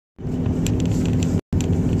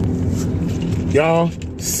Y'all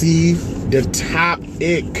see the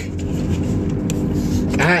topic.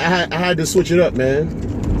 I had to switch it up, man.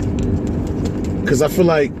 Because I feel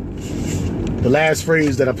like the last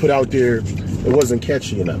phrase that I put out there, it wasn't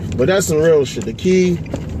catchy enough. But that's some real shit. The key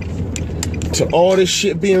to all this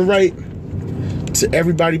shit being right, to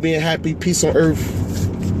everybody being happy, peace on earth,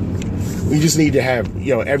 we just need to have,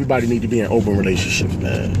 everybody need to be in open relationships,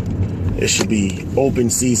 man. It should be open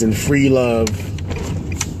season, free love.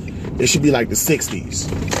 It should be like the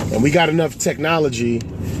 60s. And we got enough technology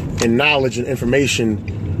and knowledge and information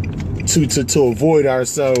to avoid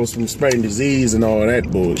ourselves from spreading disease and all that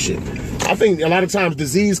bullshit. I think a lot of times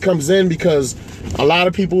disease comes in because a lot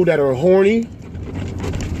of people that are horny,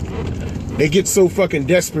 they get so fucking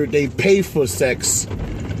desperate, they pay for sex,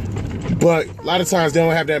 but a lot of times they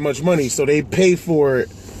don't have that much money, so they pay for it.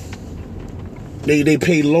 They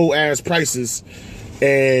pay low ass prices,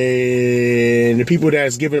 and the people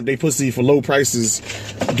that's giving up their pussy for low prices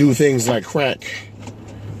do things like crack.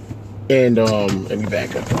 And let me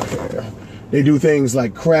back up here. They do things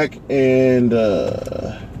like crack and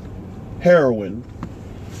heroin.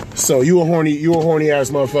 So you a horny ass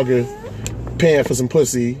motherfucker paying for some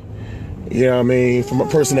pussy, you know what I mean, from a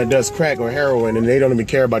person that does crack or heroin, and they don't even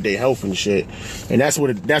care about their health and shit. And that's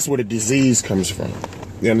where the disease comes from.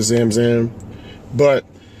 You understand what I'm saying? But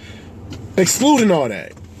excluding all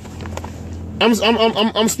that,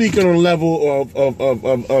 I'm speaking on a level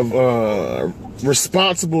of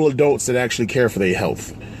responsible adults that actually care for their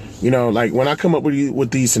health. Like when I come up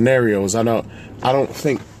with these scenarios, I don't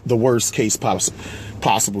think the worst case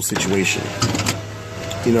possible situation.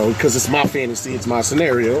 Because it's my fantasy, it's my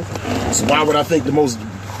scenario. So why would I think the most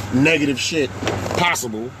negative shit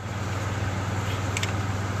possible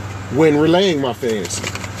when relaying my fantasy?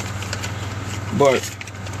 But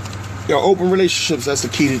open relationships, that's the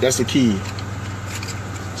key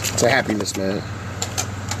to happiness, man.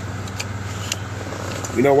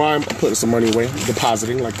 You know why I'm putting some money away,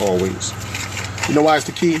 depositing like always. You know why it's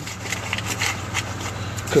the key?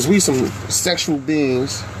 Because we some sexual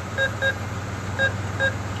beings.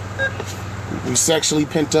 We sexually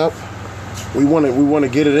pent up. We want to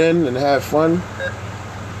get it in and have fun.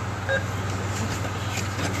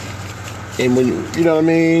 And when you know what I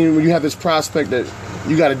mean, when you have this prospect that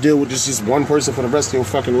you got to deal with just one person for the rest of your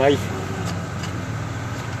fucking life.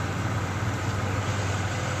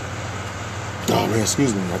 Oh man,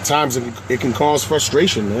 excuse me. At times it can cause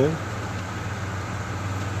frustration, man.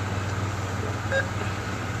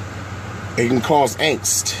 It can cause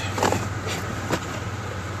angst.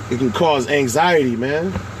 It can cause anxiety, man.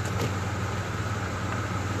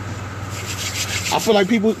 I feel like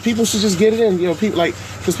people should just get it in,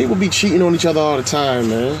 because people be cheating on each other all the time,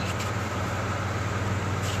 man.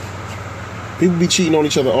 People be cheating on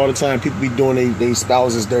each other all the time. People be doing their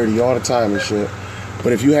spouses dirty all the time and shit.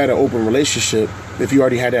 But if you had an open relationship, if you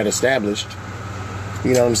already had that established,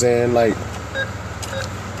 you know what I'm saying? Like,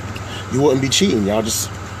 you wouldn't be cheating. Y'all just,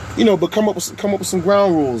 but come up with some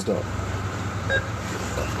ground rules though.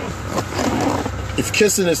 If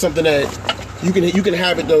kissing is something that you can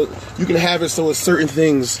have it though, you can have it so it's certain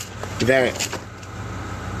things that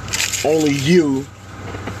only you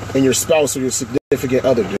and your spouse or your significant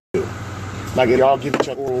other do. Like if y'all give each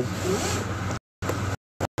other oral,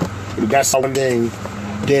 that's one thing,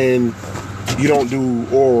 then you don't do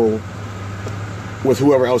oral with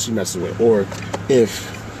whoever else you messing with. Or if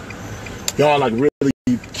y'all like really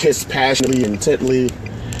kiss passionately and intently,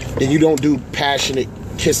 then you don't do passionate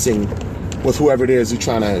kissing with whoever it is you're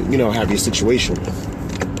trying to, have your situation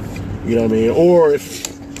with. You know what I mean? Or if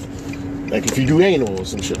you do anal or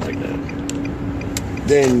some shit like that,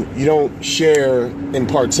 then you don't share and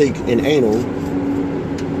partake in anal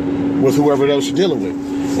with whoever else you're dealing with.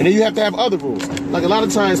 And then you have to have other rules. Like a lot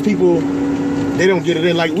of times people, they don't get it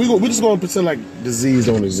in. Like we're just going to pretend like disease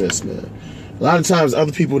don't exist, man. A lot of times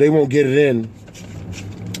other people, they won't get it in,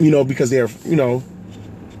 because they're,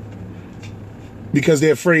 because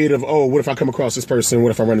they're afraid of, what if I come across this person? What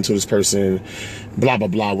if I run into this person? Blah, blah,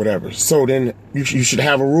 blah, whatever. So then you should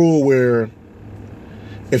have a rule where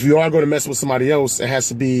if you are going to mess with somebody else, it has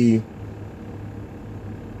to be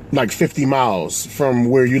like 50 miles from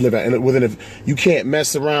where you live at. And you can't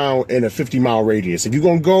mess around in a 50-mile radius. If you're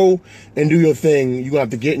going to go and do your thing, you're going to have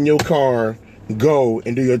to get in your car, go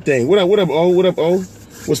and do your thing. What up, O? What up, O?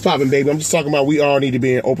 What's poppin', baby? I'm just talking about we all need to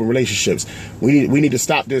be in open relationships. We need to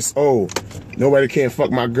stop this, nobody can't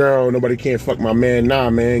fuck my girl, nobody can't fuck my man.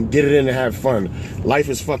 Nah, man, get it in and have fun. Life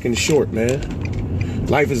is fucking short, man.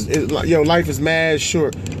 Life is mad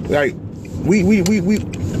short. Like,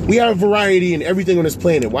 we have variety in everything on this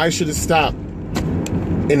planet. Why should it stop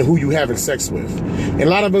in who you having sex with. And a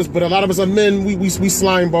lot of us are men, we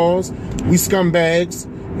slime balls, we scumbags,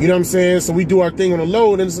 you know what I'm saying? So we do our thing on the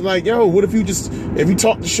low, and it's like, yo, what if you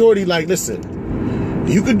talk to shorty like, listen,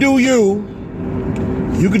 you could do you.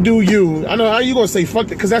 You could do you. I know how you gonna say fuck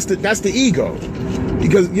it, because that's the ego.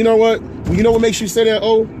 Because you know what? What makes you say that?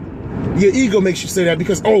 Oh, your ego makes you say that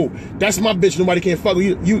because, oh, that's my bitch. Nobody can fuck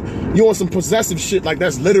with you. You on some possessive shit like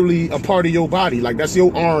that's literally a part of your body. Like that's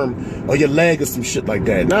your arm or your leg or some shit like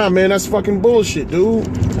that. Nah, man, that's fucking bullshit, dude.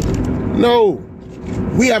 No.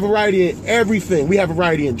 We have variety in everything. We have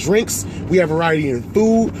variety in drinks. We have variety in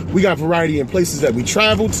food. We got variety in places that we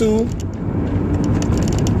travel to.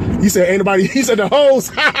 You said ain't nobody, he said the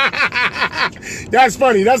hoes. That's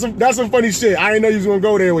funny. That's some funny shit. I didn't know you was gonna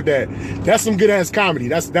go there with that. That's some good ass comedy.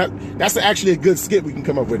 That's actually a good skit we can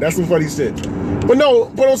come up with. That's some funny shit. But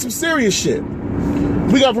on some serious shit.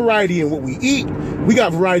 We got variety in what we eat. We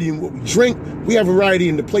got variety in what we drink. We have variety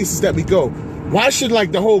in the places that we go. Why should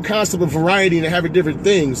like the whole concept of variety and having different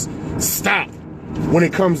things stop when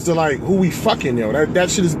it comes to like who we fucking, yo?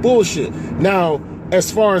 That shit is bullshit. Now,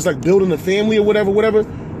 as far as like building a family or whatever,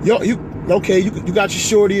 yo, you got your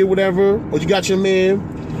shorty or whatever, or you got your man.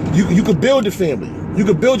 You could build a family. You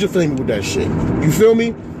could build your family with that shit. You feel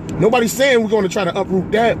me? Nobody's saying we're going to try to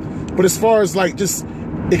uproot that, but as far as like just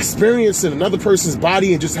experiencing another person's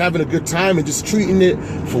body and just having a good time and just treating it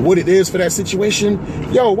for what it is for that situation,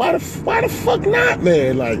 yo, why the fuck not,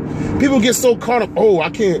 man? Like people get so caught up. Oh, I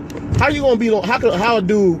can't. How you gonna be? How a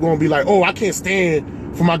dude gonna be like, oh, I can't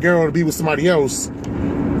stand for my girl to be with somebody else,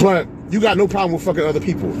 but you got no problem with fucking other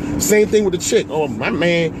people. Same thing with the chick. Oh, my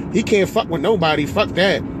man, he can't fuck with nobody. Fuck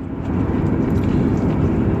that.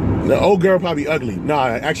 The old girl probably ugly. Nah,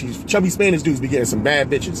 actually, chubby Spanish dudes be getting some bad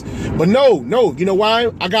bitches. But no, you know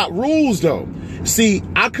why? I got rules, though. See,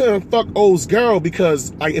 I couldn't fuck old girl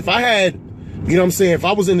because, like, if I had, you know what I'm saying, if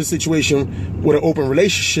I was in a situation with an open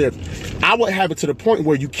relationship, I would have it to the point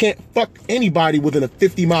where you can't fuck anybody within a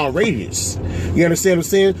 50-mile radius. You understand what I'm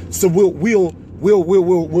saying? So we'll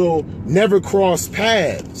never cross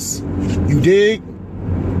paths. You dig?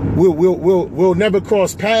 We'll never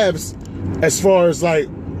cross paths as far as like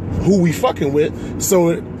who we fucking with. So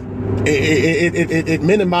it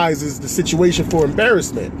minimizes the situation for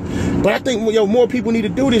embarrassment. But I think, yo, more people need to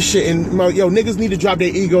do this shit, and yo, niggas need to drop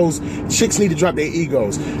their egos, chicks need to drop their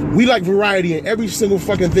egos. We like variety in every single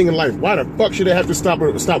fucking thing in life. Why the fuck should they have to stop a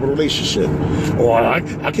relationship? Or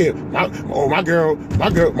I can't. My girl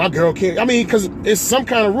can't. I mean, because it's some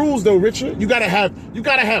kind of rules though, Richard. You gotta have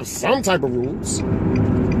some type of rules.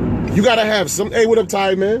 You gotta have some. Hey, what up,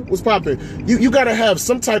 Ty, man? What's poppin'? You gotta have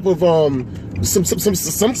some type of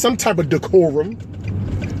some type of decorum.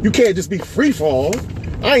 You can't just be free fall.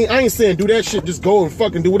 I ain't saying do that shit, just go and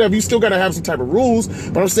fucking do whatever. You still gotta have some type of rules.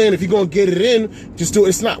 But I'm saying if you're gonna get it in, just do it.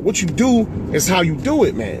 It's not what you do, it's how you do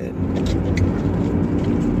it, man.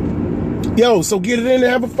 Yo, so get it in and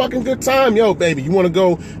have a fucking good time. Yo, baby, you wanna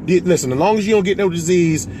go, listen, as long as you don't get no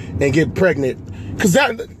disease and get pregnant, cause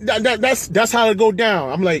that's how it go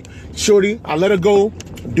down. I'm like, shorty, I let her go,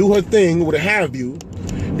 do her thing with a have you.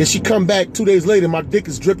 Then she come back 2 days later, my dick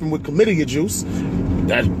is dripping with chlamydia juice.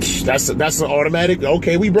 That's an automatic,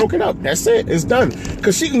 okay, we broken up. That's it, it's done.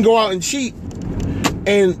 Cause she can go out and cheat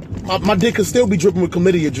and my dick could still be dripping with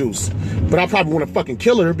chlamydia juice. But I probably want to fucking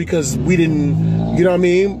kill her because we didn't, you know what I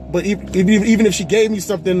mean? But even if she gave me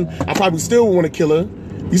something, I probably still want to kill her.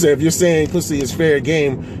 You said, if you're saying pussy is fair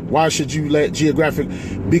game, why should you let geographic?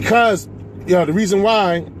 Because, you know, the reason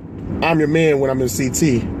why I'm your man when I'm in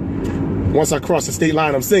CT. Once I cross the state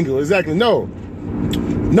line, I'm single. Exactly. No,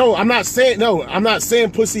 I'm not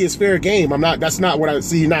saying pussy is fair game. That's not what I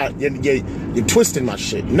see. You're twisting my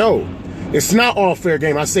shit. No, it's not all fair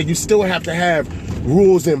game. I said you still have to have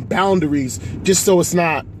rules and boundaries just so it's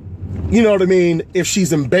not, you know what I mean? If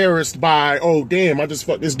she's embarrassed by, oh damn, I just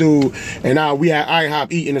fucked this dude and now we had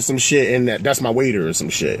IHOP eating or some shit and that's my waiter or some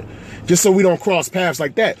shit. Just so we don't cross paths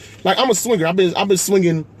like that. Like, I'm a swinger. I've been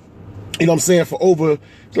swinging, you know what I'm saying, for over,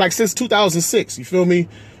 like, since 2006, you feel me?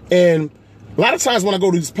 And a lot of times when I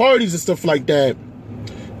go to these parties and stuff like that,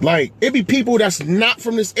 like, it be people that's not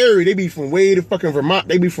from this area. They be from way to fucking Vermont.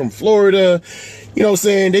 They be from Florida. You know what I'm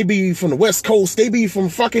saying? They be from the West Coast. They be from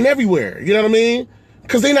fucking everywhere. You know what I mean?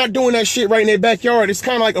 Because they not doing that shit right in their backyard. It's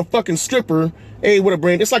kind of like a fucking stripper. Hey, what a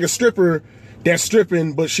brand. It's like a stripper that's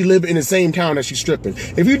stripping, but she live in the same town that she's stripping.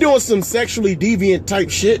 If you're doing some sexually deviant type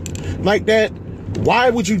shit like that, why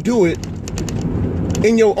would you do it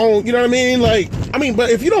in your own, you know what I mean? Like, I mean, but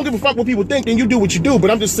if you don't give a fuck what people think, then you do what you do. But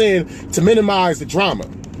I'm just saying to minimize the drama.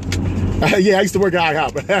 Yeah, I used to work at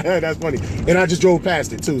IHOP. That's funny. And I just drove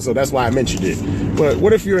past it too, so that's why I mentioned it. But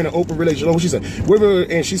what if you're in an open relationship? Oh, what she said?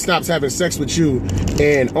 And she stops having sex with you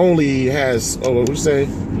and only has, what you say?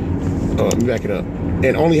 Let me back it up.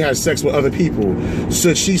 And only has sex with other people.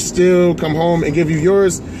 Should she still come home and give you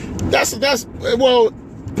yours? Well,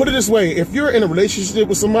 put it this way. If you're in a relationship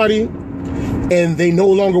with somebody and they no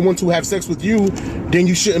longer want to have sex with you, then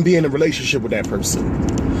you shouldn't be in a relationship with that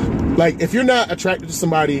person. Like, if you're not attracted to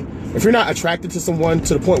somebody, if you're not attracted to someone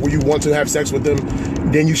to the point where you want to have sex with them,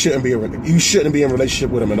 then you shouldn't be in a relationship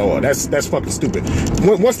with them at all. That's fucking stupid.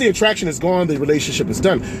 Once the attraction is gone, the relationship is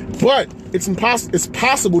done. But it's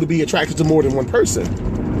possible to be attracted to more than one person.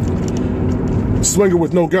 Swinger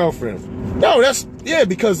with no girlfriend. No,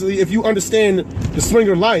 because if you understand the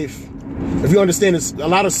swinger life, if you understand this, a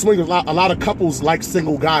lot of couples like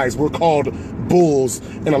single guys. We're called bulls,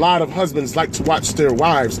 and a lot of husbands like to watch their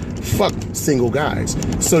wives fuck single guys.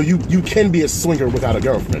 So you can be a swinger without a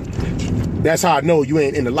girlfriend. That's how I know you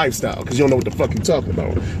ain't in the lifestyle, because you don't know what the fuck you're talking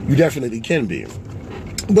about. You definitely can be.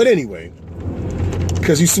 But anyway,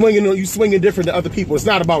 because you swinging different than other people. It's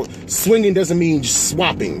not about swinging. Doesn't mean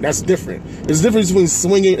swapping. That's different. There's a difference between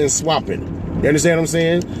swinging and swapping. You understand what I'm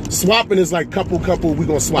saying? Swapping is like couple, we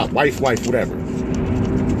gonna swap, wife, whatever.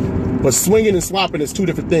 But swinging and swapping is two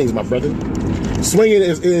different things, my brother. Swinging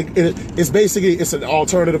it's basically, it's an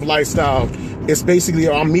alternative lifestyle. It's basically,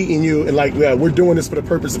 I'm meeting you and like, yeah, we're doing this for the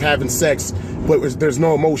purpose of having sex, but there's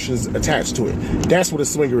no emotions attached to it. That's what a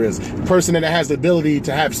swinger is. A person that has the ability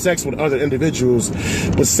to have sex with other individuals,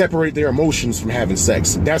 but separate their emotions from having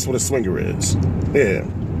sex. That's what a swinger is. Yeah.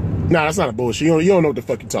 Nah, that's not a bullshit. You don't know what the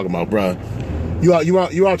fuck you're talking about, bruh. You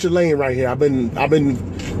out your lane right here. I've been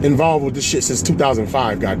involved with this shit since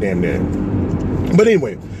 2005, goddamn near. But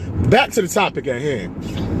anyway, back to the topic at hand.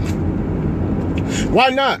 Why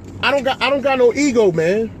not? I don't got no ego,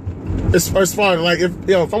 man. As far as like,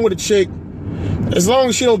 if I'm with a chick, as long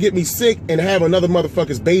as she don't get me sick and have another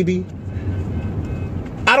motherfucker's baby,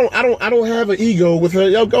 I don't have an ego with her.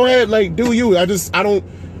 Yo, go ahead, like, do you? I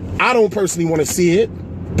don't personally want to see it,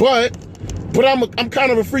 but I'm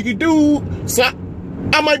kind of a freaky dude, so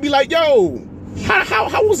I might be like, yo,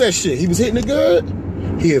 how was that shit? He was hitting it good?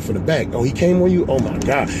 He hit from the back. Oh, he came on you? Oh my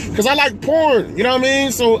God. Because I like porn, you know what I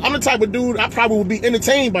mean? So I'm the type of dude, I probably would be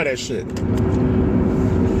entertained by that shit.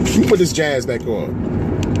 Let me put this jazz back on.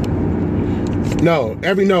 No.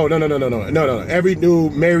 Every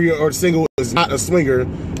dude, married or single, is not a swinger,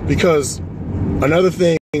 because another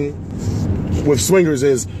thing with swingers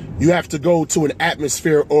is you have to go to an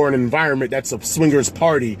atmosphere or an environment that's a swingers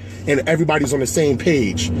party and everybody's on the same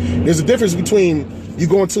page. There's a difference between you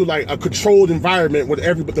going to like a controlled environment with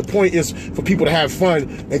but the point is for people to have fun,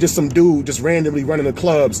 and just some dude just randomly running the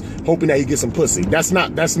clubs hoping that he gets some pussy. That's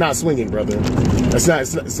not swinging, brother. It's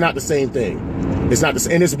not the same thing. It's not the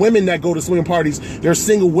same. And there's women that go to swinger parties. There's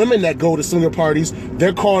single women that go to swinger parties.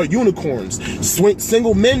 They're called unicorns.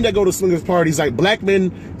 Single men that go to swinger parties, like black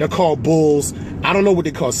men, they're called bulls. I don't know what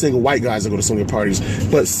they call single white guys that go to swinger parties,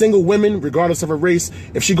 but single women, regardless of her race,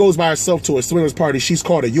 if she goes by herself to a swingers party, she's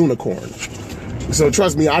called a unicorn. So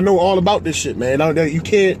trust me, I know all about this shit, man. You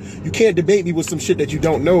can't debate me with some shit that you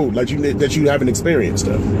don't know, like that you haven't experienced.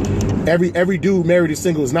 Every dude married and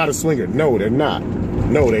single is not a swinger. No, they're not.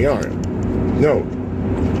 No, they aren't. No.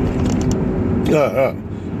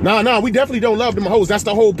 Nah, we definitely don't love them hoes. That's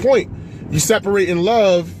the whole point. You separate in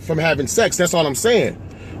love from having sex. That's all I'm saying.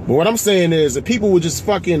 But what I'm saying is that people would just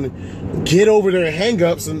fucking get over their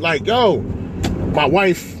hang-ups and like, yo, my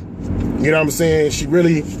wife, you know what I'm saying?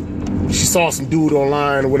 She saw some dude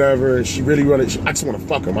online or whatever, and she really wanted, I just want to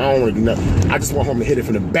fuck him. I don't want to do nothing. I just want him to hit it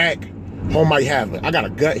from the back. Home might have it. I got a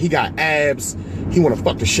gut. He got abs. He want to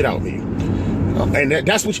fuck the shit out of me. And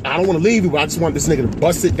that's what I don't want to leave you, but I just want this nigga to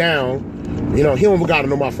bust it down. You know, he don't got to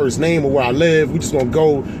know my first name or where I live. We just gonna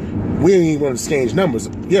go. We ain't even want to exchange numbers.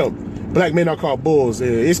 Yo, black men are called bulls.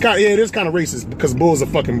 It is kind of racist because bulls are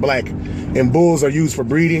fucking black and bulls are used for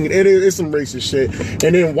breeding. It's some racist shit.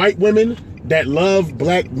 And then white women that love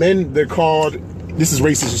black men, they're called, this is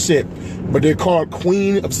racist as shit, but they're called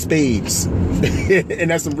Queen of Spades. And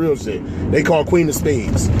that's some real shit. They call Queen of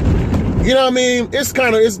Spades. You know what I mean? It's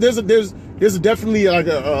kind of, there's definitely like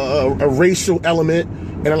a racial element,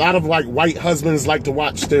 and a lot of like white husbands like to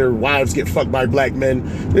watch their wives get fucked by black men.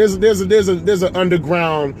 There's an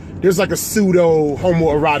underground, there's like a pseudo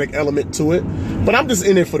homoerotic element to it. But I'm just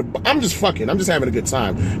in it I'm just fucking, I'm just having a good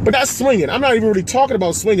time. But that's swinging. I'm not even really talking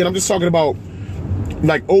about swinging. I'm just talking about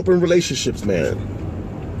like open relationships, man.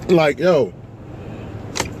 Like, yo,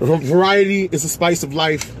 variety is the spice of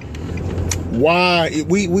life. why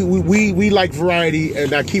we like variety,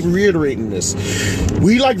 and I keep reiterating this.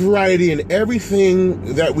 We like variety in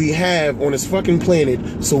everything that we have on this fucking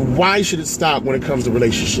planet, so why should it stop when it comes to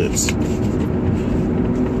relationships?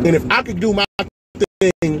 And if I could do my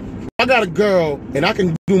thing, I got a girl, and I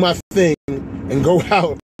can do my thing and go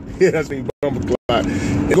out. Yeah, that's me, Bumbleclot.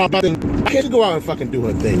 I can't go out and fucking do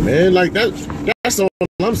her thing, man. Like, that's all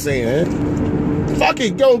I'm saying, man. Fuck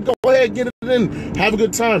it, go ahead, get it in, have a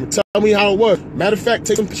good time, tell me how it was. Matter of fact,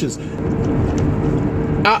 take some pictures.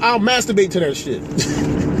 I'll masturbate to that shit.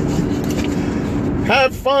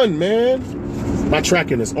 Have fun, man. My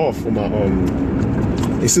tracking is off for my,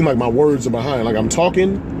 it seems like my words are behind. Like, I'm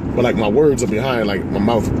talking, but like my words are behind, like my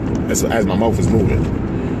mouth, as my mouth is moving.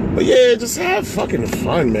 But yeah, just have fucking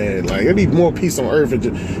fun, man. Like, I need more peace on earth.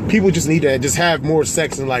 And people just need to just have more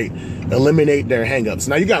sex and, like, eliminate their hang-ups.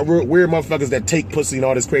 Now, you got weird motherfuckers that take pussy and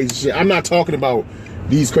all this crazy shit. I'm not talking about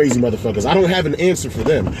these crazy motherfuckers. I don't have an answer for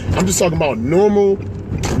them. I'm just talking about normal,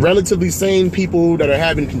 relatively sane people that are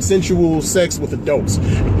having consensual sex with adults.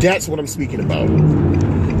 That's what I'm speaking about.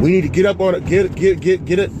 We need to get up on it,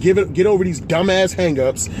 get over these dumbass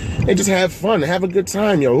hang-ups and just have fun, have a good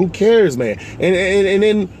time, yo. Who cares, man? And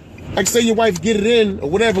then, like, say your wife get it in or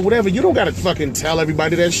whatever. You don't gotta fucking tell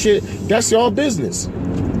everybody that shit. That's your business.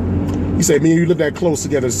 You say, me and you live that close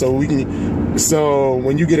together, so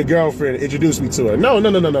when you get a girlfriend, introduce me to her. No.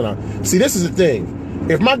 See, this is the thing.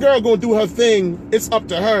 If my girl gonna do her thing, it's up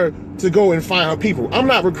to her to go and find her people. I'm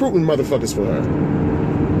not recruiting motherfuckers for her.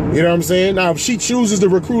 You know what I'm saying? Now, if she chooses to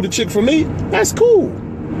recruit a chick for me, that's cool.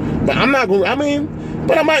 But I'm not going to,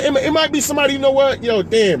 but it might be somebody, you know what? Yo,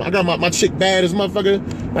 damn, I got my chick bad as motherfucker.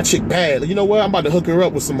 My chick bad. You know what? I'm about to hook her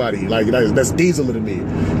up with somebody. Like, that's diesel to me.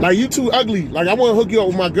 Like, you too ugly. Like, I want to hook you up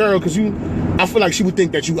with my girl because I feel like she would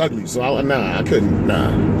think that you ugly. So, I couldn't.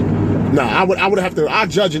 Nah, I would have to, I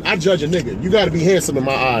judge a nigga. You got to be handsome in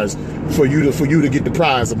my eyes for you to get the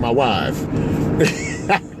prize of my wife.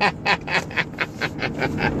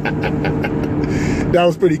 That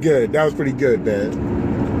was pretty good, man.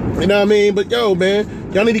 You know what I mean? But yo,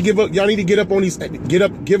 man, y'all need to get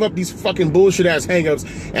up these fucking bullshit ass hang-ups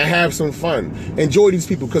and have some fun. Enjoy these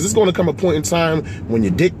people, because it's gonna come a point in time when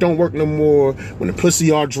your dick don't work no more, when the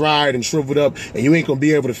pussy all dried and shriveled up, and you ain't gonna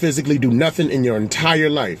be able to physically do nothing in your entire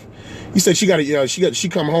life. You said she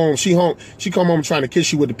come home trying to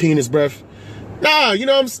kiss you with the penis breath. Nah, you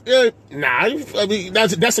know what I'm saying? Nah, I mean,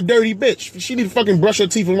 that's a dirty bitch. She need to fucking brush her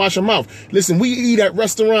teeth and wash her mouth. Listen, we eat at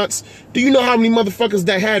restaurants. Do you know how many motherfuckers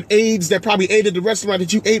that had AIDS that probably ate at the restaurant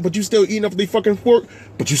that you ate, but you still eating off the fucking fork,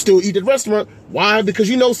 but you still eat at the restaurant? Why? Because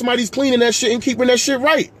you know somebody's cleaning that shit and keeping that shit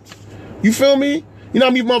right. You feel me? You know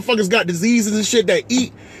how many motherfuckers got diseases and shit that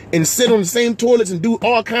eat and sit on the same toilets and do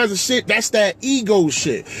all kinds of shit? That's that ego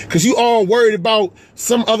shit. Because you all worried about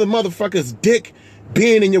some other motherfucker's dick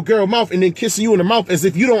being in your girl mouth and then kissing you in the mouth as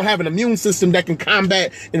if you don't have an immune system that can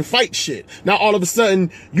combat and fight shit. Now all of a sudden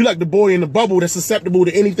you like the boy in the bubble that's susceptible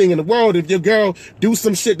to anything in the world. If your girl do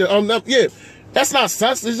some shit that yeah, that's not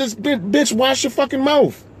sus. It's just, bitch, wash your fucking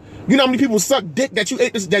mouth. You know how many people suck dick that you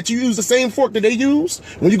use the same fork that they use?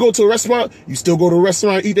 When you go to a restaurant, you still go to a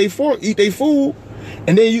restaurant, eat their fork, eat their food.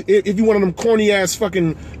 And then if you one of them corny ass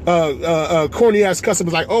fucking corny ass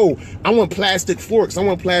customers like, oh, I want plastic forks, blah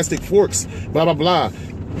blah blah.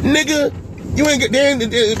 Nigga, you ain't get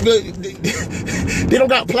they don't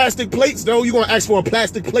got plastic plates though. You gonna ask for a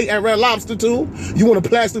plastic plate at Red Lobster too? You want a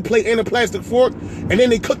plastic plate and a plastic fork? And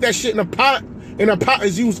then they cook that shit in a pot, and a pot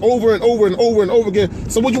is used over and over and over and over again.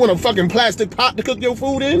 So what, you want a fucking plastic pot to cook your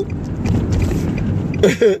food in?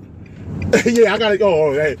 Yeah, I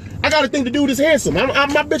got a thing to do with this handsome. My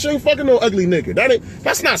bitch ain't fucking no ugly nigga.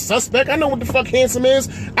 That's not suspect. I know what the fuck handsome is.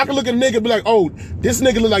 I can look at a nigga and be like, oh, this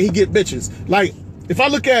nigga look like he get bitches. Like, if I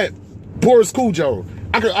look at Boris Cujo,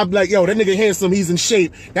 I'm like, yo, that nigga handsome, he's in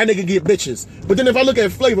shape, that nigga get bitches. But then if I look at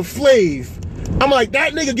Flavor Flav, I'm like,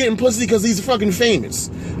 that nigga getting pussy because he's fucking famous.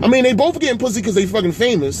 I mean, they both getting pussy because they fucking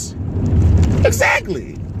famous.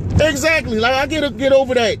 Exactly. Like, I get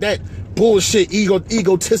over that bullshit,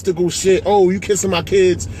 egotistical shit. Oh, you kissing my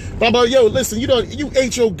kids. Blah, blah. Yo, listen, you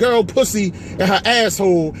ate your girl pussy in her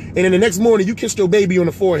asshole, and then the next morning you kissed your baby on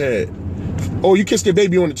the forehead. Or you kissed your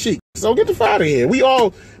baby on the cheek. So get the fuck out of here. We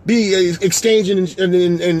all be exchanging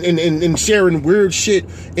and sharing weird shit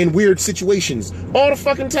in weird situations all the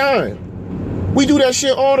fucking time. We do that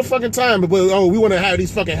shit all the fucking time. But we want to have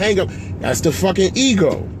these fucking hang-up. That's the fucking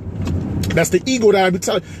ego. That's the ego that I be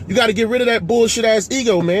telling you. You got to get rid of that bullshit ass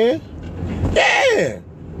ego, man. Yeah.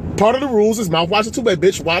 Part of the rules is mouth watching too bad,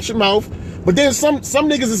 bitch. Watch your mouth. But then some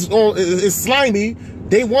niggas is slimy.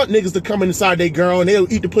 they want niggas to come inside their girl and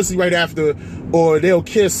they'll eat the pussy right after, or they'll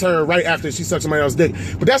kiss her right after she sucks somebody else's dick.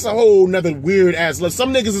 But that's a whole nother weird ass love.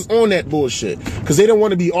 Some niggas is on that bullshit because they don't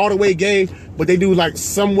want to be all the way gay, but they do like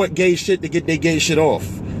somewhat gay shit to get their gay shit off.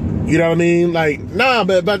 You know what I mean? Like, nah,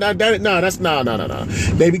 but nah.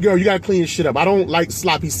 Baby girl, you gotta clean your shit up. I don't like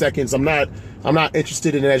sloppy seconds. I'm not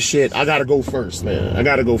interested in that shit. I gotta go first, man. I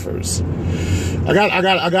gotta go first. I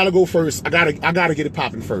gotta go first. I gotta get it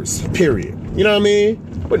popping first. Period. You know what I mean?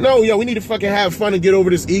 But no, yo, we need to fucking have fun and get over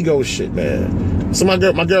this ego shit, man. So my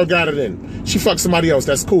girl got it in. She fucked somebody else.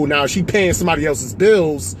 That's cool. Now she paying somebody else's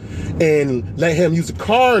bills and let him use a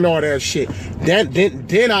car and all that shit.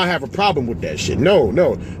 Then I have a problem with that shit. No.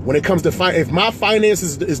 When it comes to if my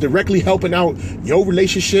finances is directly helping out your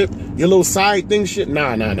relationship, your little side thing shit,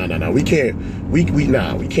 nah. We can't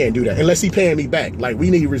do that unless he paying me back. Like, we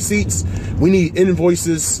need receipts, we need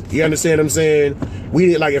invoices. You understand what I'm saying? We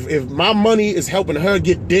need, like, if my money is helping her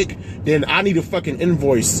get dick, then I need a fucking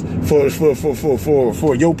invoice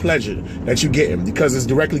for your pleasure that you getting, because it's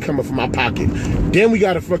directly coming from my pocket. Then we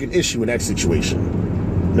got a fucking issue in that situation.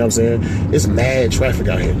 You know what I'm saying? It's mad traffic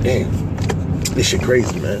out here. Damn, this shit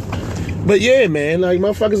crazy, man. But yeah, man, like,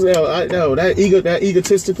 motherfuckers, that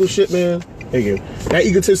egotistical shit, man. Thank you. That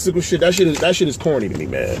egotistical shit, that shit is corny to me,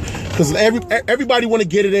 man. Because everybody want to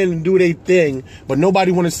get it in and do their thing, but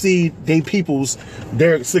nobody want to see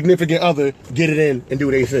their significant other get it in and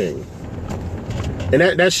do their thing. And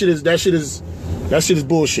that shit is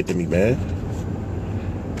bullshit to me,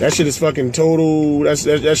 man. That shit is fucking total. That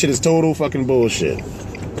shit is total fucking bullshit.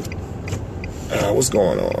 What's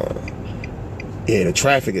going on? Yeah, the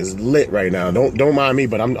traffic is lit right now. Don't mind me,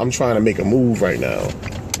 but I'm trying to make a move right now.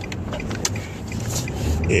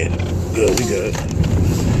 Yeah, good, we good.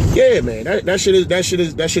 Yeah, man, that shit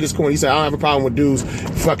is corny. He said, I don't have a problem with dudes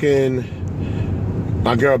fucking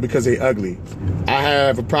my girl because they ugly. I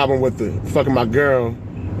have a problem with the fucking my girl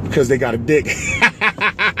because they got a dick.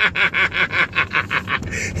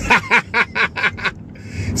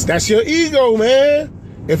 That's your ego, man.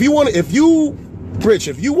 If you want to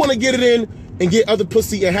get it in and get other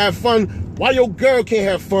pussy and have fun, why your girl can't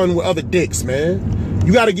have fun with other dicks, man?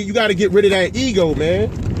 You gotta get rid of that ego, man.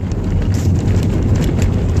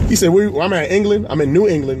 He said, I'm at England. I'm in New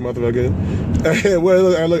England, motherfucker.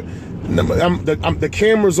 Well, look, the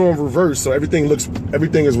camera's on reverse, so everything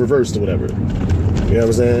is reversed or whatever. You know what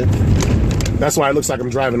I'm saying? That's why it looks like I'm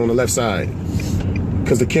driving on the left side,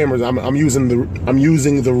 because the cameras. I'm using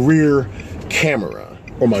the rear camera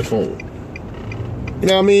on my phone. You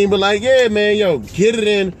know what I mean? But like, yeah, man, yo, get it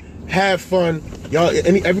in, have fun. Y'all,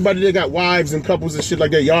 everybody that got wives and couples and shit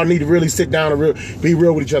like that, y'all need to really sit down and be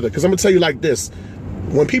real with each other. Because I'm gonna tell you like this.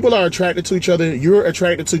 When people are attracted to each other, you're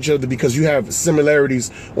attracted to each other because you have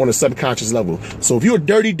similarities on a subconscious level. So if you're a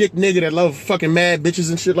dirty dick nigga that love fucking mad bitches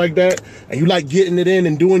and shit like that, and you like getting it in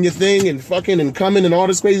and doing your thing and fucking and coming and all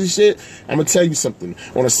this crazy shit, I'm gonna tell you something.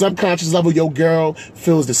 On a subconscious level, your girl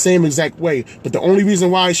feels the same exact way. But the only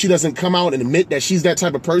reason why she doesn't come out and admit that she's that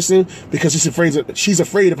type of person, because she's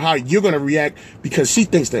afraid of how you're gonna react, because she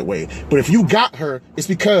thinks that way. But if you got her, it's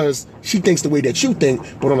because she thinks the way that you think,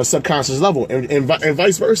 but on a subconscious level, and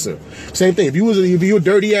vice versa. Same thing. If you're a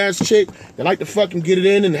dirty ass chick that like to fucking get it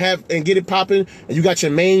in and get it popping, and you got your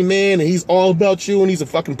main man and he's all about you and he's a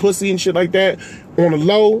fucking pussy and shit like that, on the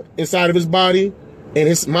low inside of his body and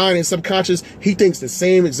his mind and subconscious, he thinks the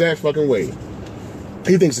same exact fucking way.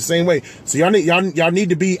 He thinks the same way. So y'all need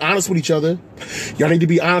to be honest with each other. Y'all need to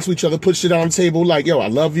be honest with each other. Put shit on the table like, yo, I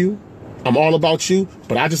love you. I'm all about you,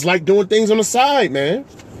 but I just like doing things on the side, man.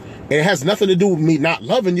 And it has nothing to do with me not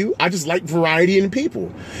loving you. I just like variety in people.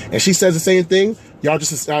 And she says the same thing. Y'all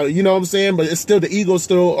just, you know what I'm saying? But it's still, the ego's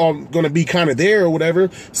still going to be kind of there or whatever.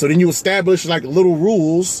 So then you establish like little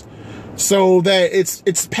rules so that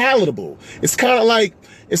it's palatable. It's kind of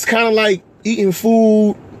like eating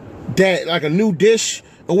food that, like a new dish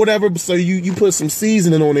or whatever. So you put some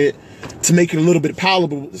seasoning on it to make it a little bit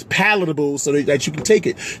palatable so that you can take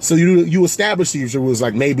it. So you establish these rules,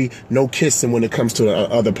 like maybe no kissing when it comes to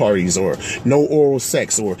other parties, or no oral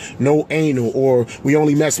sex, or no anal, or we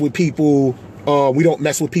only mess with people, we don't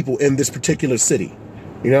mess with people in this particular city.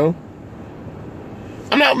 You know?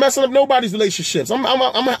 I'm not messing up nobody's relationships. I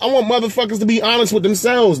want motherfuckers to be honest with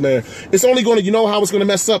themselves, man. It's only going to, you know how it's going to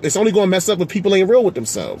mess up? It's only going to mess up if people ain't real with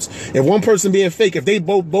themselves. If one person being fake, if they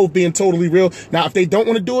both being totally real. Now, if they don't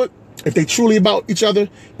want to do it, if they truly about each other and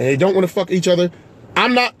they don't want to fuck each other,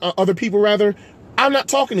 other people rather, I'm not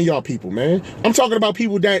talking to y'all people, man. I'm talking about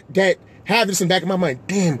people that have this in the back of my mind.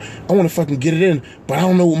 Damn, I want to fucking get it in, but I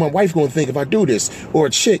don't know what my wife going to think if I do this. Or a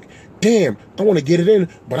chick, damn, I want to get it in,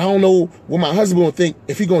 but I don't know what my husband going to think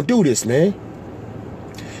if he going to do this, man.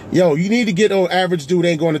 Yo, you need to get on average dude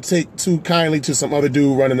ain't going to take too kindly to some other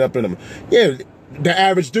dude running up in him. Yeah, the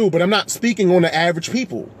average dude, but I'm not speaking on the average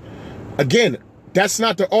people. Again, that's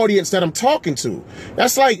not the audience that I'm talking to.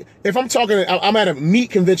 That's like if I'm at a meat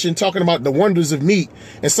convention talking about the wonders of meat,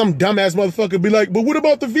 and some dumbass motherfucker be like, but what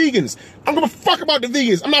about the vegans? I don't give a fuck about the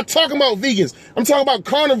vegans. I'm not talking about vegans. I'm talking about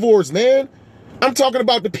carnivores, man. I'm talking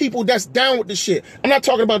about the people that's down with this shit. I'm not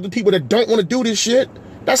talking about the people that don't want to do this shit.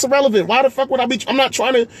 That's irrelevant. Why the fuck would I be? I'm not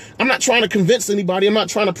trying to convince anybody. I'm not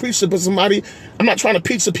trying to preach to somebody. I'm not trying to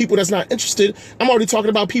preach to people that's not interested. I'm already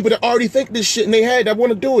talking about people that already think this shit in their head that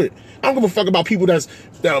want to do it. I don't give a fuck about people that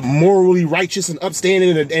are morally righteous and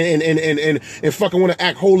upstanding and fucking want to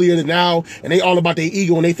act holier than thou, and they all about their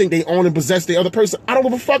ego and they think they own and possess the other person. I don't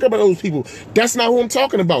give a fuck about those people. That's not who I'm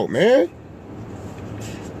talking about, man.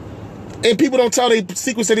 And people don't tell their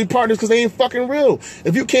secrets to their partners because they ain't fucking real.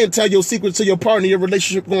 If you can't tell your secrets to your partner, your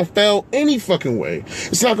relationship gonna fail any fucking way.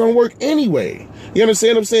 It's not gonna work anyway. You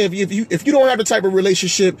understand what I'm saying? If you don't have the type of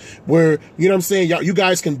relationship where, you know what I'm saying, you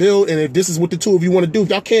guys can build, and if this is what the two of you want to do,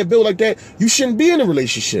 if y'all can't build like that, you shouldn't be in a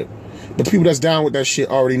relationship. But people that's down with that shit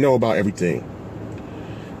already know about everything.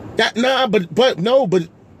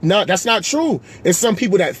 No, that's not true. It's some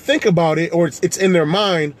people that think about it, or it's in their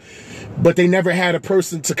mind, but they never had a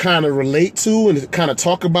person to kind of relate to and to kind of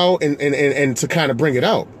talk about and to kind of bring it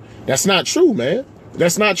out. That's not true, man.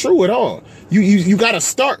 That's not true at all. You got to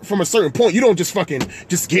start from a certain point. You don't just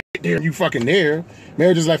get there and you fucking there.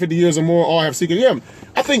 Marriage is like 50 years or more, all have secrets. Yeah,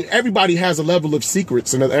 I think everybody has a level of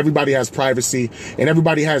secrets, and everybody has privacy, and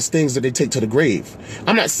everybody has things that they take to the grave.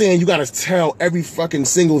 I'm not saying you got to tell every fucking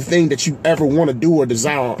single thing that you ever want to do or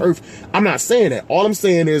desire on earth. I'm not saying that. All I'm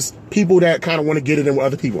saying is people that kind of want to get it in with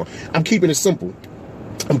other people. I'm keeping it simple.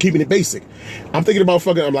 I'm keeping it basic. I'm thinking about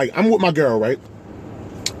I'm with my girl, right?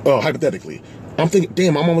 Hypothetically. I'm thinking,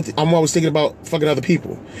 damn, I'm always thinking about fucking other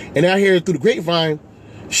people. And I hear through the grapevine,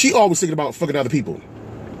 she always thinking about fucking other people.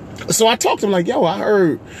 So I talked to him like, yo, I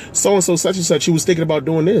heard so-and-so such and such, she was thinking about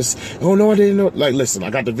doing this. Oh, no, I didn't know. Like, listen,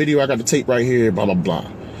 I got the video, I got the tape right here, blah, blah, blah.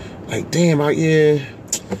 Like, damn, yeah.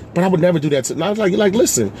 But I would never do that. And I was like,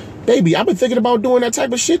 listen, baby, I've been thinking about doing that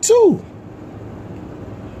type of shit too.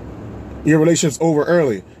 Your relationship's over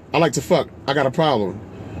early. I like to fuck. I got a problem.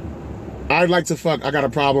 I'd like to fuck. I got a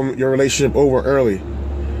problem. Your relationship over early.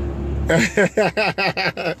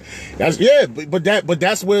 But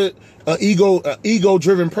that's what an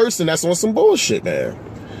ego-driven person that's on some bullshit, man.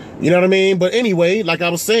 You know what I mean? But anyway, like I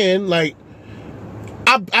was saying, like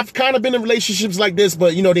I've kind of been in relationships like this,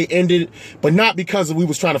 but you know they ended, but not because we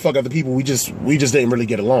was trying to fuck other people. We just didn't really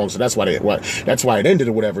get along, so that's why it ended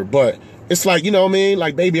or whatever. But it's like, you know what I mean?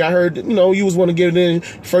 Like, baby, I heard, you know, you was want to get it in.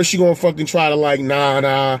 First, you gonna fucking try to like,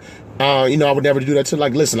 nah. You know, I would never do that to,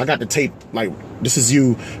 like, listen, I got the tape, like, this is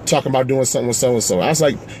you talking about doing something with so-and-so. I was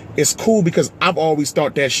like, it's cool because I've always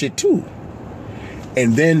thought that shit too.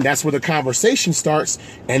 And then that's where the conversation starts,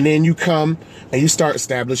 and then you come and you start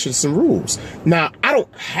establishing some rules. Now, I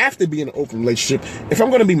don't have to be in an open relationship. If I'm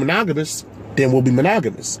going to be monogamous, then we'll be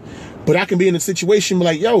monogamous. But I can be in a situation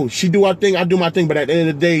like, yo, she do our thing, I do my thing, but at the end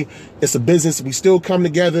of the day, it's a business. We still come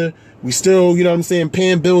together. We still, you know what I'm saying,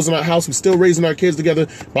 paying bills in our house. We still raising our kids together,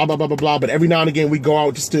 blah, blah, blah, blah, blah. But every now and again, we go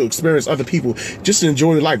out just to experience other people, just to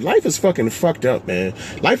enjoy life. Life is fucking fucked up, man.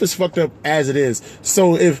 Life is fucked up as it is.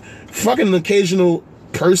 So if fucking an occasional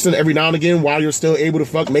person every now and again, while you're still able to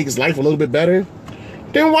fuck, makes life a little bit better,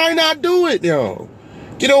 then why not do it, yo?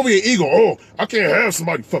 Get over your ego. Oh, I can't have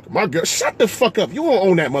somebody fucking my girl. Shut the fuck up. You won't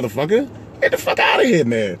own that motherfucker. Get the fuck out of here,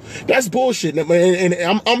 man. That's bullshit.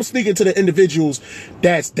 And I'm speaking to the individuals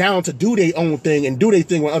that's down to do their own thing and do their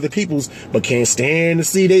thing with other people's, but can't stand to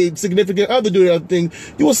see their significant other do their other thing.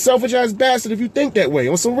 You a selfish ass bastard if you think that way.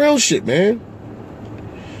 On some real shit, man.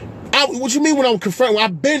 What you mean when I'm confronted? Well,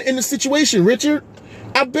 I've been in the situation, Richard.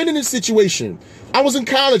 I've been in this situation. I was in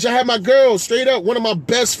college. I had my girl, straight up, one of my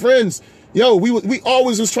best friends. Yo, we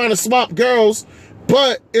always was trying to swap girls,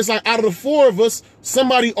 but it's like out of the four of us,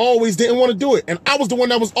 somebody always didn't want to do it. And I was the one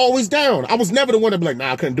that was always down. I was never the one to be like,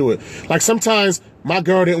 nah, I couldn't do it. Like sometimes my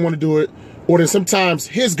girl didn't want to do it, or then sometimes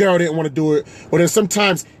his girl didn't want to do it, or then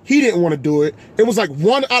sometimes he didn't want to do it. It was like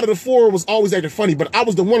one out of the four was always acting funny, but I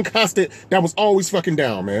was the one constant that was always fucking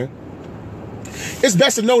down, man. It's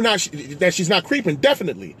best to know now that she's not creeping,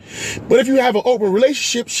 definitely. But if you have an open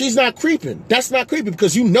relationship, she's not creeping. That's not creeping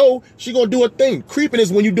because you know she gonna do her thing. Creeping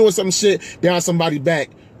is when you're doing some shit behind somebody's back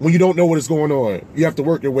when you don't know what is going on. You have to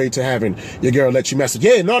work your way to having your girl let you mess with.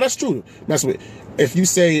 Yeah, no, that's true. Mess with. If you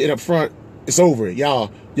say it up front, it's over. Y'all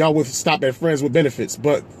will stop at friends with benefits.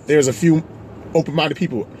 But there's a few open-minded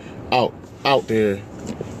people out there.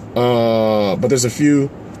 But there's a few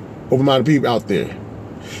open-minded people out there.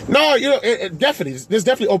 No, you know, definitely, there's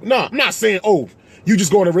definitely open. No, I'm not saying, oh, you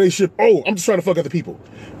just go in a relationship. Oh, I'm just trying to fuck other people.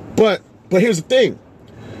 But here's the thing.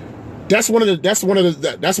 That's one of the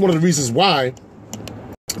reasons why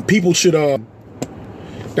people should.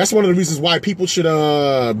 That's one of the reasons why people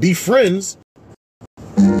should be friends.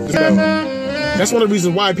 That's one of the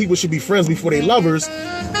reasons why people should be friends before they lovers.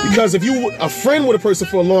 Because if you a friend with a person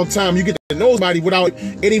for a long time, you get to know somebody without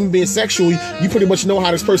it even being sexual. You pretty much know how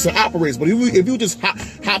this person operates. But if you just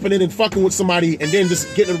hopping in and fucking with somebody and then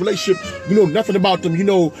just get in a relationship, you know nothing about them, you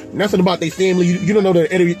know nothing about their family, you don't know their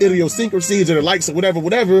idiosyncrasies or their likes or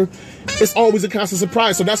whatever. It's always a constant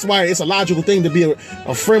surprise. So that's why it's a logical thing to be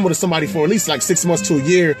a friend with somebody for at least like 6 months to a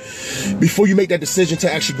year before you make that decision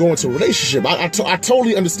to actually go into a relationship. I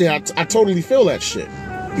totally understand. I totally feel that shit.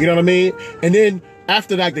 You know what I mean? And then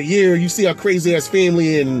after like the year, you see her crazy ass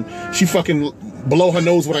family and she fucking below her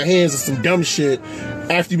nose with her hands and some dumb shit.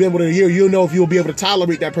 After you've been with her a year, you'll know if you'll be able to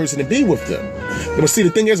tolerate that person and be with them. But see, the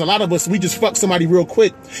thing is, a lot of us, we just fuck somebody real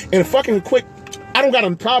quick. And fucking quick, I don't got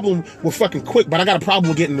a problem with fucking quick, but I got a problem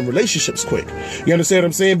with getting in relationships quick. You understand what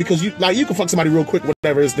I'm saying? Because you can fuck somebody real quick,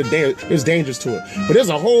 whatever. There's dangers to it. But there's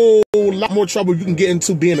a whole lot more trouble you can get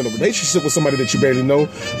into being in a relationship with somebody that you barely know.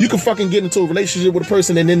 You can fucking get into a relationship with a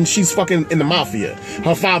person and then she's fucking in the mafia.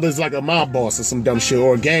 Her father's like a mob boss or some dumb shit,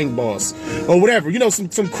 or a gang boss or whatever. You know, some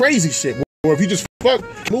crazy shit. Or if you just fuck,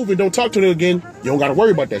 move and don't talk to her again, you don't got to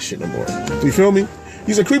worry about that shit no more. You feel me?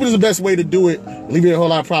 He said creeping is the best way to do it, alleviate a whole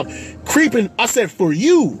lot of problems. Creeping, I said for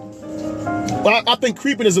you. But I think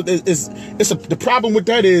creeping the problem with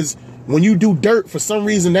that is when you do dirt, for some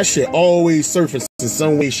reason that shit always surfaces in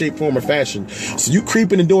some way, shape, form, or fashion. So you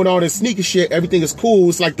creeping and doing all this sneaky shit, everything is cool.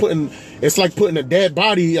 It's like putting a dead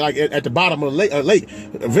body like at the bottom of a lake.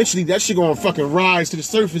 Eventually that shit gonna fucking rise to the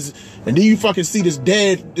surface, and then you fucking see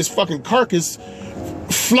this fucking carcass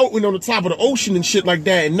floating on the top of the ocean and shit like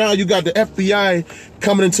that. And now you got the FBI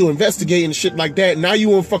coming in to investigate and shit like that. Now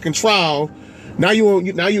you on fucking trial. Now you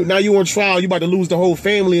on trial. You about to lose the whole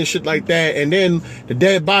family and shit like that. And then the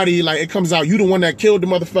dead body, like it comes out, you the one that killed the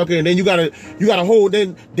motherfucker. And then you gotta hold.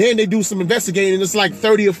 Then they do some investigating. And it's like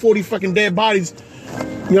 30 or 40 fucking dead bodies. You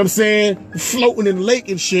know what I'm saying? Floating in the lake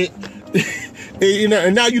and shit. You know,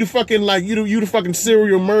 and now you the fucking like you the fucking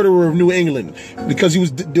serial murderer of New England because you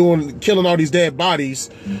was killing all these dead bodies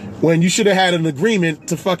when you should have had an agreement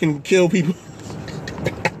to fucking kill people.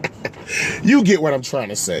 You get what I'm trying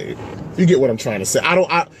to say. You get what I'm trying to say.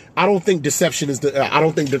 I don't think deception is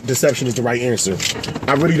the right answer.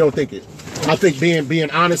 I really don't think it. I think being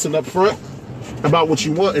honest and upfront about what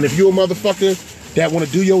you want, and if you're a motherfucker that want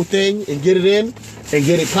to do your thing and get it in and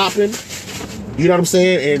get it popping. You know what I'm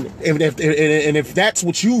saying? And if that's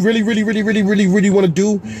what you really want to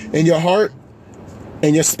do in your heart,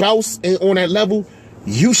 and your spouse ain't on that level,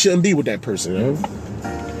 you shouldn't be with that person. You know?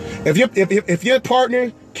 If your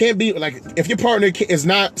partner can't be like, if your partner is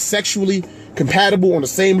not sexually compatible on the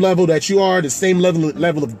same level that you are, the same level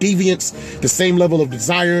of deviance, the same level of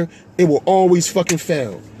desire, it will always fucking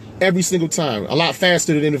fail. Every single time. A lot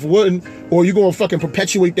faster than if it wouldn't. Or you're gonna fucking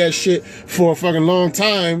perpetuate that shit for a fucking long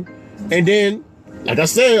time. And then, like I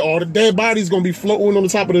said, all the dead bodies gonna be floating on the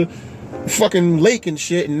top of the fucking lake and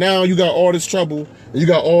shit. And now you got all this trouble. And you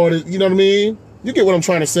got all this, you know what I mean? You get what I'm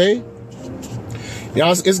trying to say? You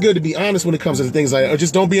know, it's good to be honest when it comes to things like,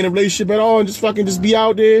 just don't be in a relationship at all and just be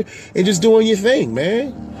out there and just doing your thing,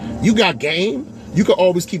 man. You got game. You can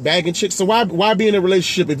always keep bagging chicks. So why be in a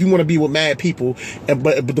relationship if you want to be with mad people,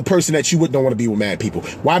 but the person that you would don't want to be with mad people?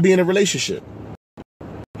 Why be in a relationship?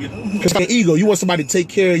 Because ego, you want somebody to take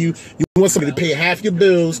care of you. You want somebody to pay half your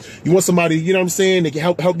bills. You want somebody, you know what I'm saying, that can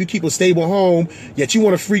help you keep a stable home. Yet you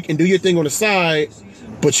want to freak and do your thing on the side,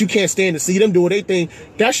 but you can't stand to see them do their thing.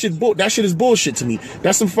 That shit is bullshit to me.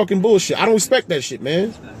 That's some fucking bullshit. I don't respect that shit,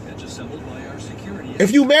 man.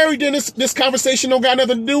 If you married, then this conversation don't got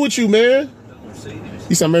nothing to do with you, man.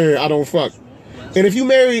 You said, married, I don't fuck. And if you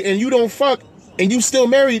married and you don't fuck and you still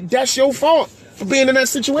married, that's your fault for being in that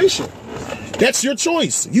situation. That's your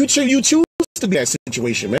choice. You choose to be in that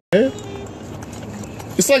situation, man.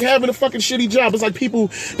 It's like having a fucking shitty job. It's like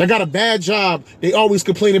people that got a bad job, they always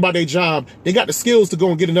complain about their job. They got the skills to go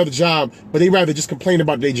and get another job, but they rather just complain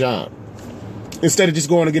about their job instead of just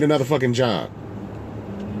going to get another fucking job.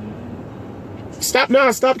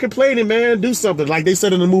 Stop complaining, man. Do something. Like they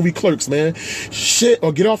said in the movie Clerks, man. Shit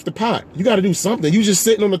or get off the pot. You got to do something. You just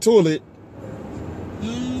sitting on the toilet.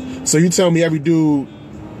 So you tell me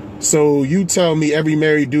every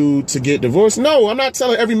married dude to get divorced? No, I'm not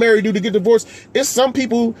telling every married dude to get divorced. It's some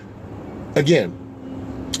people, again,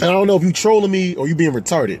 and I don't know if you trolling me or you being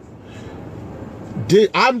retarded.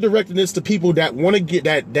 I'm directing this to people that want to get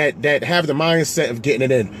that have the mindset of getting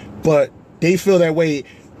it in, but they feel that way,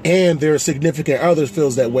 and their significant other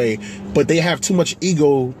feels that way, but they have too much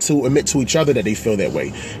ego to admit to each other that they feel that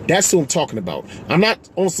way. That's what I'm talking about. I'm not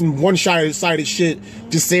on some one-sided shit,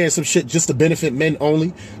 just saying some shit just to benefit men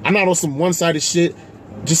only. I'm not on some one-sided shit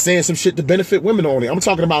just saying some shit to benefit women only. I'm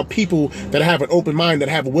talking about people that have an open mind, that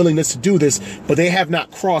have a willingness to do this, but they have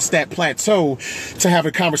not crossed that plateau to have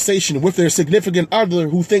a conversation with their significant other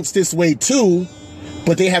who thinks this way too,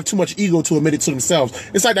 but they have too much ego to admit it to themselves.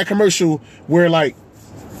 It's like that commercial where, like,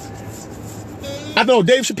 I know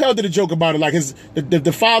Dave Chappelle did a joke about it, like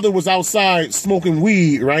the father was outside smoking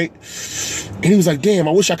weed, right? And he was like, damn,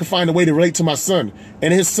 I wish I could find a way to relate to my son.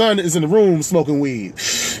 And his son is in the room smoking weed.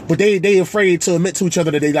 But they afraid to admit to each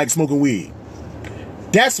other that they like smoking weed.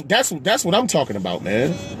 That's what I'm talking about,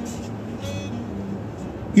 man.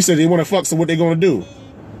 You said they want to fuck, so what they gonna do?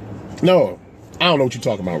 No, I don't know what you're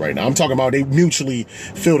talking about right now. I'm talking about they mutually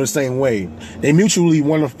feel the same way. They mutually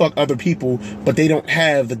want to fuck other people, but they don't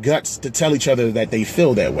have the guts to tell each other that they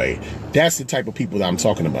feel that way. That's the type of people that I'm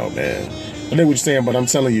talking about, man. I know what you're saying, but I'm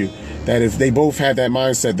telling you that if they both have that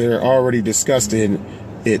mindset, they're already discussing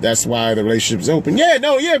it. That's why the relationship is open. Yeah,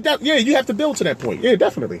 no, yeah, you have to build to that point. Yeah,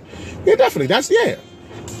 definitely. Yeah, definitely.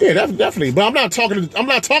 Yeah, definitely. But I'm not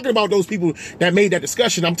talking about those people that made that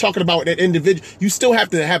discussion. I'm talking about that individual. You still have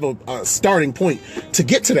to have a starting point to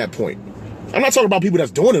get to that point. I'm not talking about people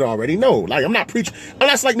that's doing it already. No, like I'm not preaching.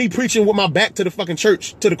 That's like me preaching with my back to the fucking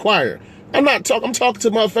church, to the choir. I'm talking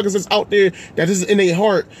to motherfuckers that's out there that is in their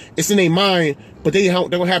heart, it's in their mind, but they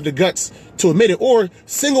don't have the guts to admit it, or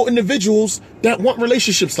single individuals that want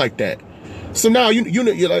relationships like that. So now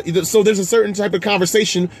so there's a certain type of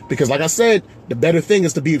conversation, because like I said, the better thing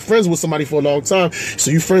is to be friends with somebody for a long time. So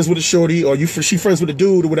you friends with a shorty, or she friends with a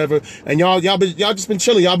dude or whatever, and y'all just been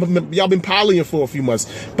chilling, y'all been polying for a few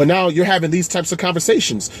months, but now you're having these types of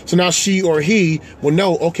conversations. So now she or he will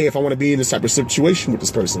know, okay, if I want to be in this type of situation with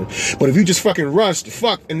this person. But if you just fucking rushed,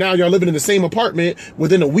 and now y'all living in the same apartment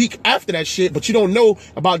within a week after that shit, but you don't know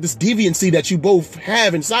about this deviancy that you both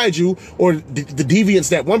have inside you, or the deviance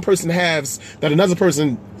that one person has that another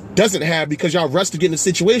person doesn't have, because y'all rushed to get in a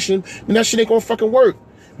situation, then that shit ain't gonna fucking work.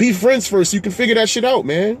 Be friends first so you can figure that shit out,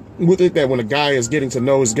 man. We think that when a guy is getting to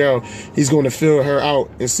know his girl, he's going to feel her out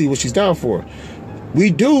and see what she's down for. We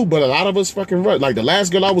do, but a lot of us fucking rush. Like the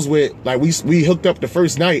last girl I was with, like we hooked up the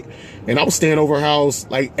first night, and I was staying over her house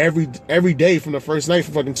like every day from the first night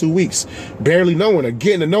for fucking 2 weeks, barely knowing her,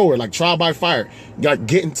 getting to know her, like trial by fire, like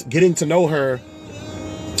getting to know her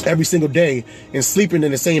every single day and sleeping in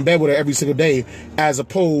the same bed with her every single day, as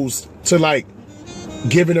opposed to like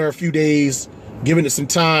giving her a few days, giving it some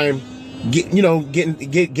time,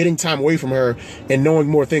 getting time away from her and knowing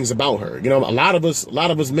more things about her. You know, a lot of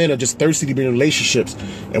us men are just thirsty to be in relationships,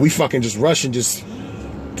 and we fucking just rush and just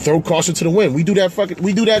throw caution to the wind. We do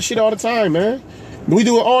that shit all the time, man. We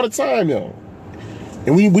do it all the time, yo.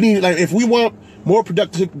 And we need, like, if we want more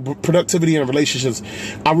productivity in relationships,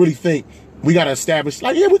 I really think we gotta establish,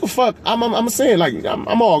 like, yeah, we can fuck. I'm saying, like,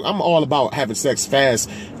 I'm all about having sex fast.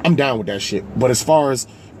 I'm down with that shit. But as far as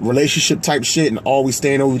relationship type shit and always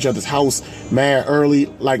staying over each other's house mad early,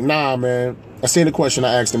 like, nah, man. I seen the question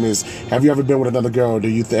I asked him is, have you ever been with another girl? Do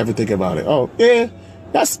you ever think about it? Oh, yeah.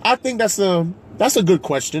 I think that's a good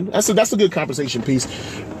question. That's a good conversation piece.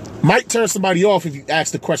 Might turn somebody off if you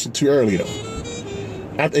ask the question too early, though.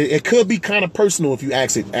 It could be kind of personal if you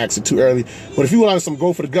ask it too early. But if you want some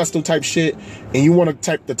go for the gusto type shit, and you want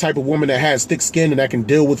the type of woman that has thick skin and that can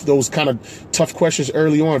deal with those kind of tough questions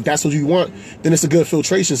early on, if that's what you want, then it's a good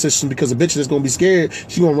filtration system, because a bitch that's gonna be scared,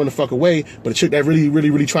 she's gonna run the fuck away. But a chick that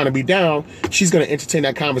really trying to be down, she's gonna entertain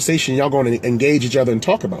that conversation. Y'all gonna engage each other and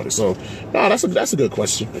talk about it. So, no, that's a good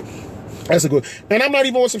question. That's a good. And I'm not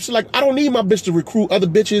even on some shit like, I don't need my bitch to recruit other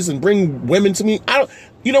bitches and bring women to me.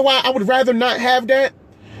 You know why I would rather not have that?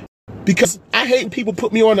 Because I hate when people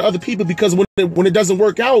put me on to other people, because when it doesn't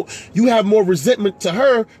work out, you have more resentment to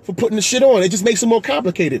her for putting the shit on. It just makes it more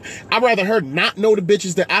complicated. I'd rather her not know the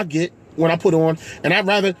bitches that I get when I put on, and I'd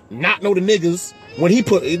rather not know the niggas when he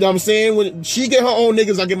put, you know what I'm saying? When she get her own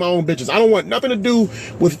niggas, I get my own bitches. I don't want nothing to do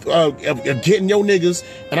with getting your niggas,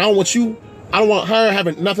 and I don't want her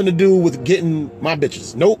having nothing to do with getting my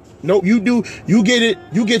bitches. Nope. You get it,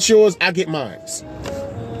 you get yours, I get mine.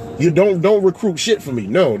 You don't recruit shit for me.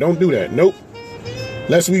 No, don't do that. Nope.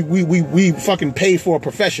 Unless we fucking pay for a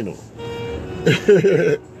professional.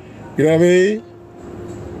 You know what I mean?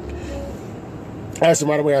 That's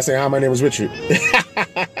right away I say, hi, my name is Richard.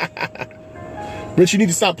 Rich, you need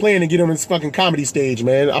to stop playing and get on this fucking comedy stage,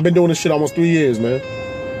 man. I've been doing this shit almost 3 years, man.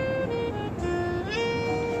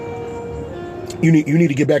 You need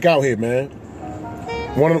to get back out here, man.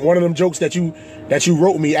 One of them jokes that you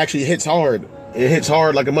wrote me actually hits hard. It hits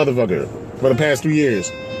hard like a motherfucker for the past 3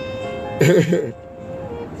 years.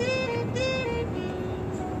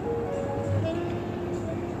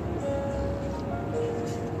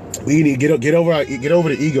 We need to get over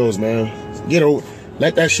the egos, man.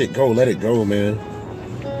 Let that shit go. Let it go, man.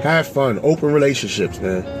 Have fun. Open relationships,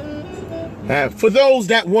 man. For those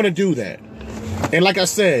that want to do that. And like I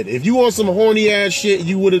said, if you want some horny ass shit,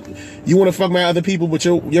 you want to fuck my other people, but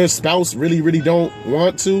your spouse really don't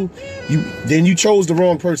want to, then you chose the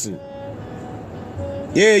wrong person.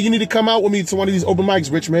 Yeah, you need to come out with me to one of these open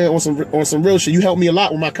mics, Rich, man, on some real shit. You helped me a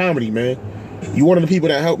lot with my comedy, man. You one of the people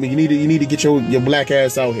that helped me. You need to get your black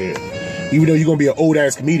ass out here. Even though you're gonna be an old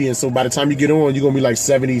ass comedian, so by the time you get on, you're gonna be like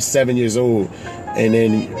 77 years old, and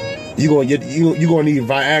then you're gonna need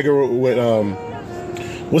Viagra with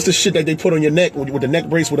what's the shit that they put on your neck with the neck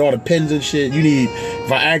brace with all the pins and shit? You need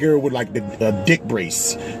Viagra with like the dick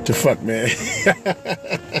brace to fuck, man.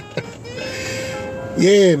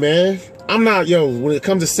 Yeah, man. I'm not, when it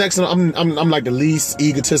comes to sex, I'm like the least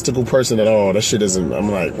egotistical person at all. That shit isn't, I'm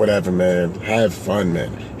like, whatever, man. Have fun,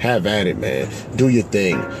 man. Have at it, man. Do your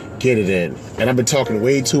thing. Get it in. And I've been talking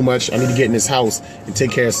way too much. I need to get in this house and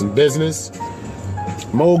take care of some business.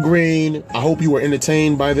 Mo Green, I hope you were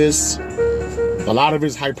entertained by this. A lot of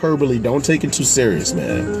it's hyperbole. Don't take it too serious,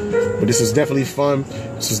 man. But this was definitely fun.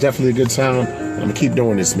 This was definitely a good time. I'm gonna keep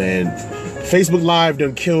doing this, man. Facebook Live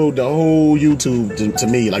done killed the whole YouTube to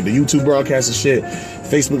me. Like the YouTube broadcast and shit.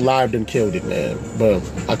 Facebook Live done killed it, man. But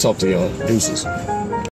I talk to y'all. Deuces.